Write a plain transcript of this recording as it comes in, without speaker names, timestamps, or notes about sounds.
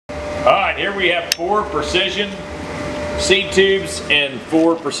All right, here we have 4 precision seed tubes and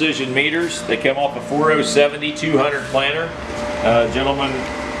 4 precision meters. They come off a 4070 200 planter. Gentleman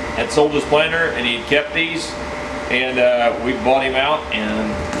had sold his planter and he had kept these, and we bought him out,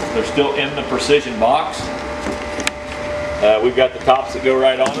 and they're still in the precision box. We've got the tops that go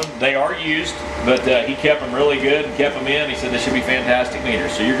right on them. They are used, but he kept them really good and kept them in. He said this should be fantastic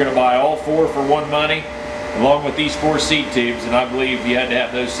meters. So you're going to buy all 4 for one money, along with these 4 seed tubes, and I believe you had to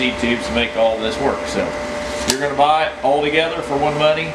have those seed tubes to make all this work. So you're going to buy it all together for one money.